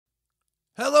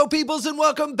Hello, peoples, and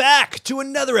welcome back to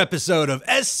another episode of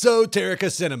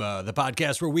Esoterica Cinema, the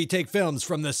podcast where we take films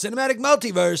from the cinematic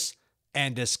multiverse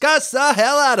and discuss the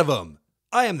hell out of them.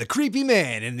 I am the creepy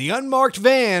man in the unmarked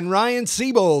van, Ryan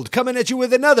Siebold, coming at you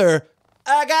with another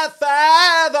I Got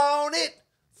 5 on It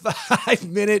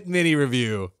 5-minute mini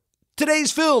review.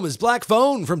 Today's film is Black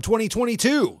Phone from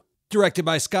 2022. Directed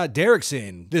by Scott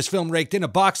Derrickson, this film raked in a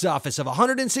box office of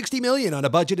 $160 million on a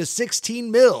budget of $16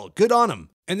 million. Good on him.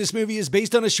 And this movie is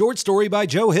based on a short story by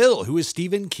Joe Hill, who is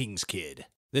Stephen King's kid.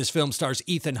 This film stars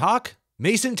Ethan Hawke,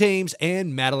 Mason Thames,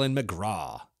 and Madeline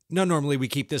McGraw. Now, normally we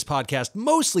keep this podcast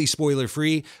mostly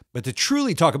spoiler-free, but to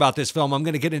truly talk about this film, I'm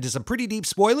going to get into some pretty deep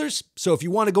spoilers. So if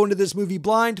you want to go into this movie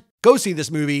blind, go see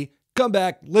this movie, come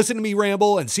back, listen to me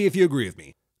ramble, and see if you agree with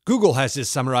me. Google has this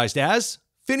summarized as,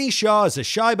 Finney Shaw is a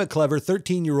shy but clever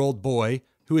 13-year-old boy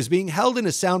who is being held in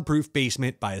a soundproof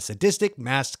basement by a sadistic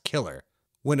masked killer.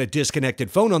 When a disconnected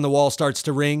phone on the wall starts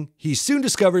to ring, he soon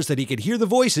discovers that he could hear the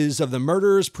voices of the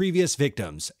murderer's previous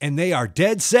victims, and they are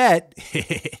dead set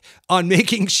on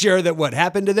making sure that what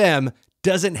happened to them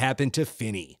doesn't happen to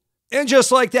Finney. And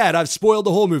just like that, I've spoiled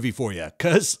the whole movie for you,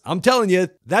 because I'm telling you,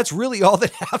 that's really all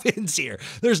that happens here.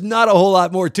 There's not a whole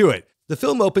lot more to it. The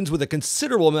film opens with a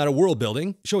considerable amount of world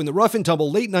building, showing the rough and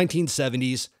tumble late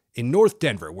 1970s in North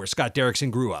Denver, where Scott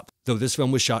Derrickson grew up, though this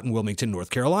film was shot in Wilmington,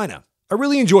 North Carolina. I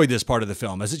really enjoyed this part of the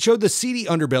film, as it showed the seedy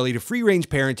underbelly to free-range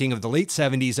parenting of the late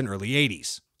 70s and early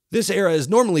 80s. This era is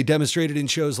normally demonstrated in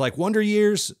shows like Wonder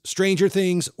Years, Stranger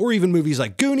Things, or even movies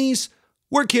like Goonies,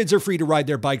 where kids are free to ride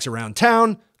their bikes around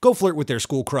town, go flirt with their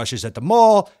school crushes at the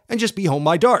mall, and just be home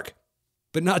by dark.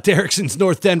 But not Derrickson's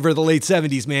North Denver, the late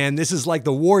 70s, man. This is like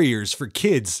the Warriors for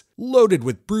kids, loaded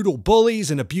with brutal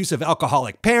bullies and abusive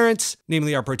alcoholic parents,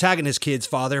 namely our protagonist kid's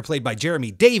father, played by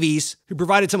Jeremy Davies, who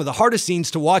provided some of the hardest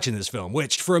scenes to watch in this film,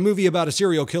 which, for a movie about a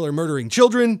serial killer murdering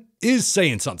children, is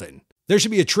saying something. There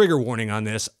should be a trigger warning on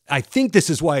this. I think this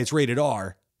is why it's rated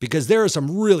R, because there are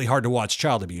some really hard to watch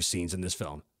child abuse scenes in this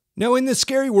film. Now, in this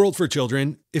scary world for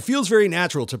children, it feels very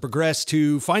natural to progress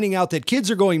to finding out that kids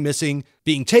are going missing,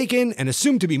 being taken and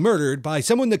assumed to be murdered by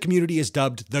someone the community has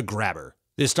dubbed the Grabber.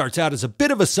 This starts out as a bit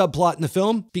of a subplot in the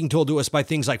film, being told to us by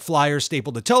things like flyers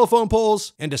stapled to telephone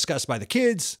poles and discussed by the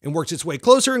kids, and works its way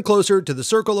closer and closer to the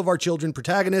circle of our children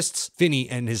protagonists, Finney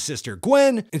and his sister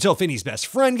Gwen, until Finney's best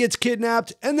friend gets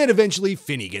kidnapped, and then eventually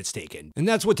Finney gets taken. And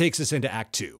that's what takes us into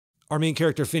Act 2. Our main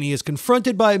character Finney is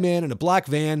confronted by a man in a black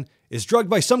van, is drugged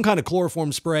by some kind of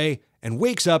chloroform spray, and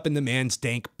wakes up in the man's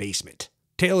dank basement.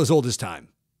 Tale as old as time.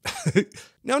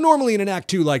 Now, normally in an Act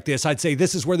 2 like this, I'd say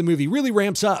this is where the movie really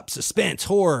ramps up. Suspense,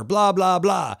 horror, blah, blah,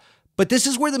 blah. But this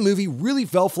is where the movie really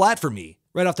fell flat for me.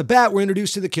 Right off the bat, we're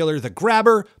introduced to the killer, the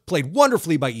Grabber, played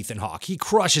wonderfully by Ethan Hawke. He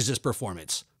crushes his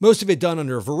performance. Most of it done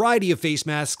under a variety of face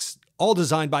masks, all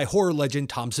designed by horror legend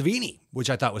Tom Savini, which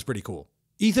I thought was pretty cool.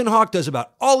 Ethan Hawke does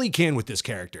about all he can with this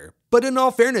character, but in all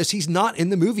fairness, he's not in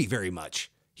the movie very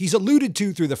much. He's alluded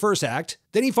to through the first act,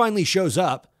 then he finally shows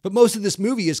up, but most of this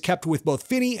movie is kept with both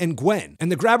Finney and Gwen,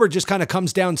 and the Grabber just kind of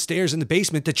comes downstairs in the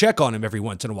basement to check on him every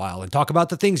once in a while and talk about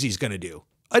the things he's gonna do.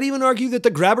 I'd even argue that the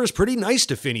Grabber's pretty nice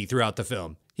to Finney throughout the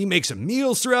film. He makes him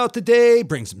meals throughout the day,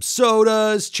 brings him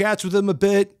sodas, chats with him a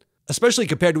bit. Especially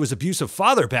compared to his abusive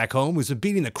father back home, who's been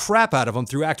beating the crap out of him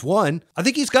through Act 1. I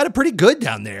think he's got it pretty good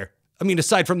down there. I mean,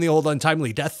 aside from the old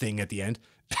untimely death thing at the end.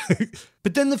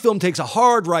 But then the film takes a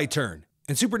hard right turn,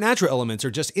 and supernatural elements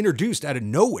are just introduced out of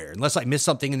nowhere, unless I missed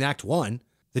something in Act 1.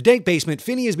 The dank basement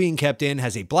Finney is being kept in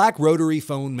has a black rotary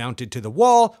phone mounted to the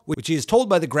wall, which he is told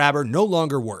by the Grabber no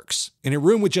longer works. In a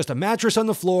room with just a mattress on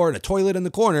the floor and a toilet in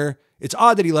the corner, it's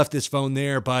odd that he left this phone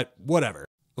there, but whatever.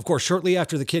 Of course, shortly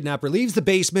after the kidnapper leaves the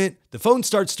basement, the phone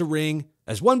starts to ring,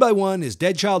 as one by one his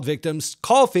dead child victims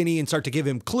call Finney and start to give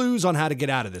him clues on how to get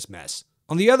out of this mess.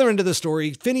 On the other end of the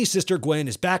story, Finney's sister Gwen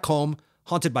is back home,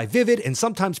 haunted by vivid and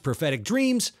sometimes prophetic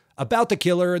dreams about the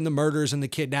killer and the murders and the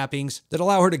kidnappings that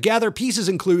allow her to gather pieces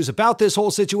and clues about this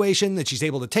whole situation that she's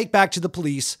able to take back to the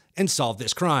police and solve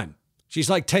this crime. She's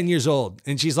like 10 years old,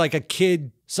 and she's like a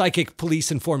kid psychic police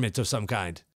informant of some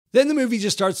kind. Then the movie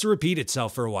just starts to repeat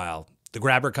itself for a while. The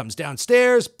Grabber comes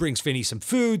downstairs, brings Finney some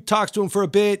food, talks to him for a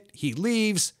bit, he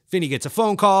leaves, Finney gets a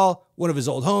phone call, one of his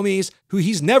old homies, who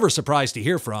he's never surprised to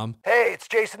hear from. Hey, it's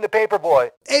Jason the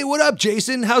Paperboy. Hey, what up,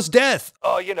 Jason? How's death?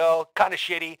 Oh, you know, kinda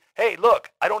shitty. Hey,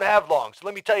 look, I don't have long, so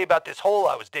let me tell you about this hole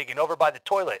I was digging over by the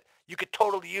toilet. You could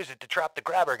totally use it to trap the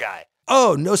Grabber guy.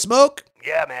 Oh, no smoke?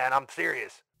 Yeah, man, I'm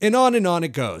serious. And on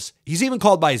it goes. He's even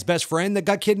called by his best friend that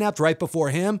got kidnapped right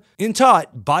before him and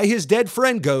taught by his dead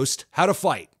friend Ghost how to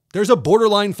fight. There's a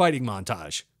borderline fighting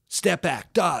montage. Step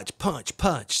back, dodge, punch,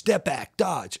 punch, step back,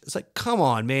 dodge. It's like, come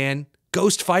on, man.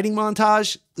 ghost fighting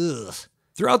montage? Ugh.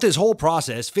 Throughout this whole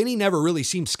process, Finney never really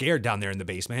seemed scared down there in the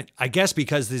basement. I guess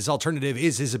because his alternative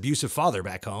is his abusive father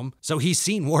back home, so he's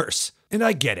seen worse. And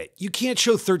I get it. You can't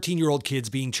show 13-year-old kids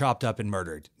being chopped up and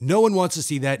murdered. No one wants to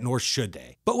see that, nor should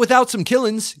they. But without some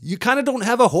killings, you kind of don't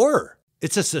have a horror.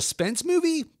 It's a suspense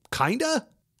movie? Kinda?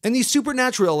 And these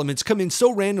supernatural elements come in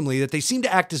so randomly that they seem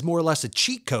to act as more or less a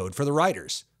cheat code for the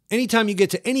writers. Anytime you get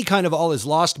to any kind of all is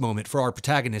lost moment for our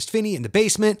protagonist Finney in the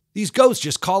basement, these ghosts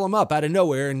just call him up out of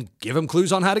nowhere and give him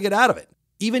clues on how to get out of it.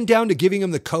 Even down to giving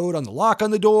him the code on the lock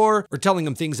on the door, or telling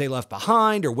him things they left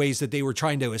behind, or ways that they were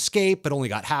trying to escape but only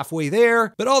got halfway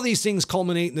there. But all these things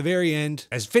culminate in the very end,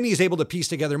 as Finney is able to piece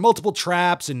together multiple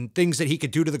traps and things that he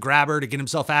could do to the grabber to get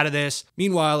himself out of this.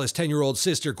 Meanwhile, his 10-year-old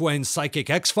sister Gwen's psychic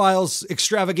X-Files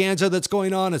extravaganza that's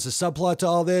going on as a subplot to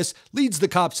all this leads the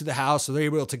cops to the house, so they're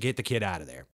able to get the kid out of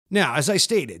there. Now, as I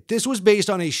stated, this was based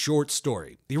on a short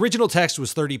story. The original text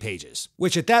was 30 pages,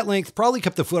 which at that length probably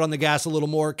kept the foot on the gas a little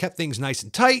more, kept things nice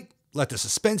and tight, let the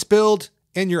suspense build,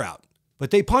 and you're out.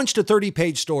 But they punched a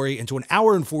 30-page story into an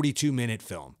hour and 42-minute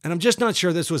film, and I'm just not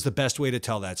sure this was the best way to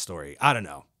tell that story. I don't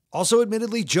know. Also,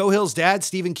 admittedly, Joe Hill's dad,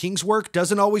 Stephen King's work,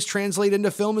 doesn't always translate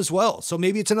into film as well, so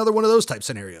maybe it's another one of those type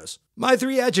scenarios. My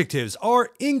 3 adjectives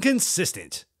are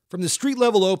inconsistent. From the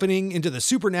street-level opening into the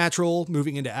supernatural,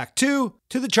 moving into Act 2,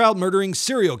 to the child-murdering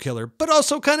serial killer, but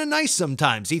also kind of nice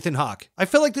sometimes, Ethan Hawke. I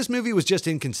feel like this movie was just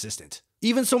inconsistent.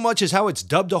 Even so much as how it's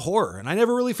dubbed a horror, and I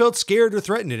never really felt scared or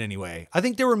threatened in any way. I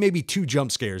think there were maybe 2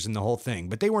 jump scares in the whole thing,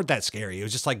 but they weren't that scary. It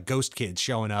was just like ghost kids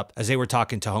showing up as they were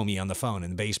talking to homie on the phone in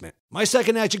the basement. My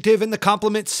second adjective in the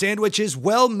compliment sandwich is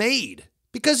well-made.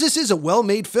 Because this is a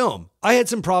well-made film. I had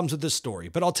some problems with this story,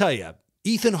 but I'll tell you,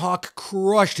 Ethan Hawke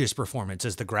crushed his performance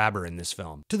as the grabber in this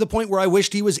film, to the point where I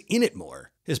wished he was in it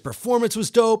more. His performance was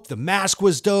dope, the mask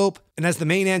was dope, and as the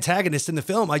main antagonist in the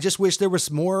film, I just wish there was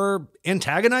more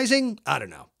antagonizing? I don't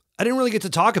know. I didn't really get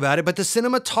to talk about it, but the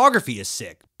cinematography is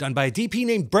sick, done by a DP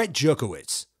named Brett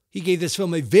Jokowitz. He gave this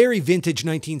film a very vintage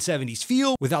 1970s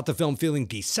feel, without the film feeling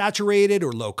desaturated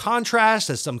or low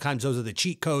contrast, as sometimes those are the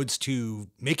cheat codes to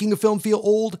making a film feel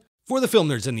old. For the film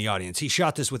nerds in the audience, he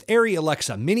shot this with Arri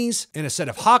Alexa minis and a set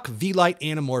of Hawk V-Lite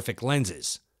anamorphic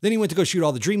lenses. Then he went to go shoot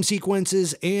all the dream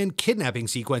sequences and kidnapping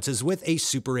sequences with a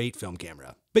Super 8 film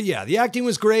camera. But yeah, the acting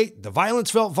was great, the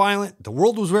violence felt violent, the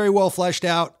world was very well fleshed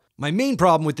out. My main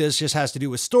problem with this just has to do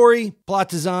with story, plot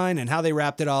design, and how they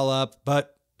wrapped it all up,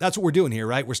 but that's what we're doing here,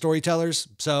 right? We're storytellers,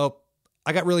 so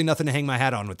I got really nothing to hang my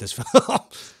hat on with this film.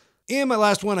 And my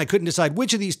last one, I couldn't decide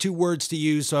which of these 2 words to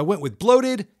use, so I went with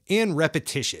bloated and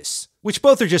repetitious, which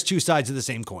both are just 2 sides of the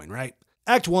same coin, right?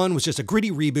 Act 1 was just a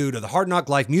gritty reboot of the Hard Knock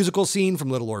Life musical scene from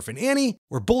Little Orphan Annie,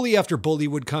 where bully after bully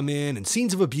would come in and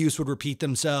scenes of abuse would repeat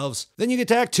themselves. Then you get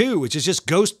to Act 2, which is just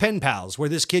ghost pen pals, where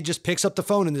this kid just picks up the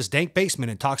phone in this dank basement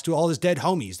and talks to all his dead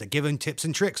homies that give him tips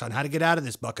and tricks on how to get out of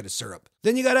this bucket of syrup.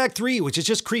 Then you got Act 3, which is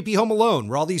just creepy Home Alone,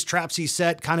 where all these traps he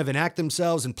set kind of enact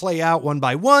themselves and play out one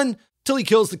by one, till he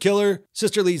kills the killer,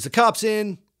 sister leads the cops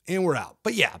in, and we're out.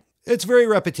 But yeah, it's very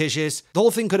repetitious. The whole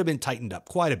thing could have been tightened up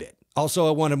quite a bit. Also,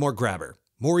 I wanted more grabber.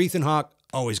 More Ethan Hawke,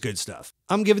 always good stuff.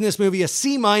 I'm giving this movie a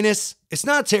C-. It's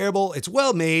not terrible, it's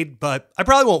well made, but I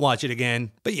probably won't watch it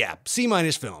again. But yeah, C-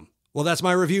 film. Well, that's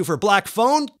my review for Black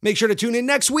Phone. Make sure to tune in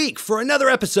next week for another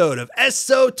episode of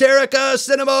Esoterica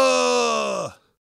Cinema!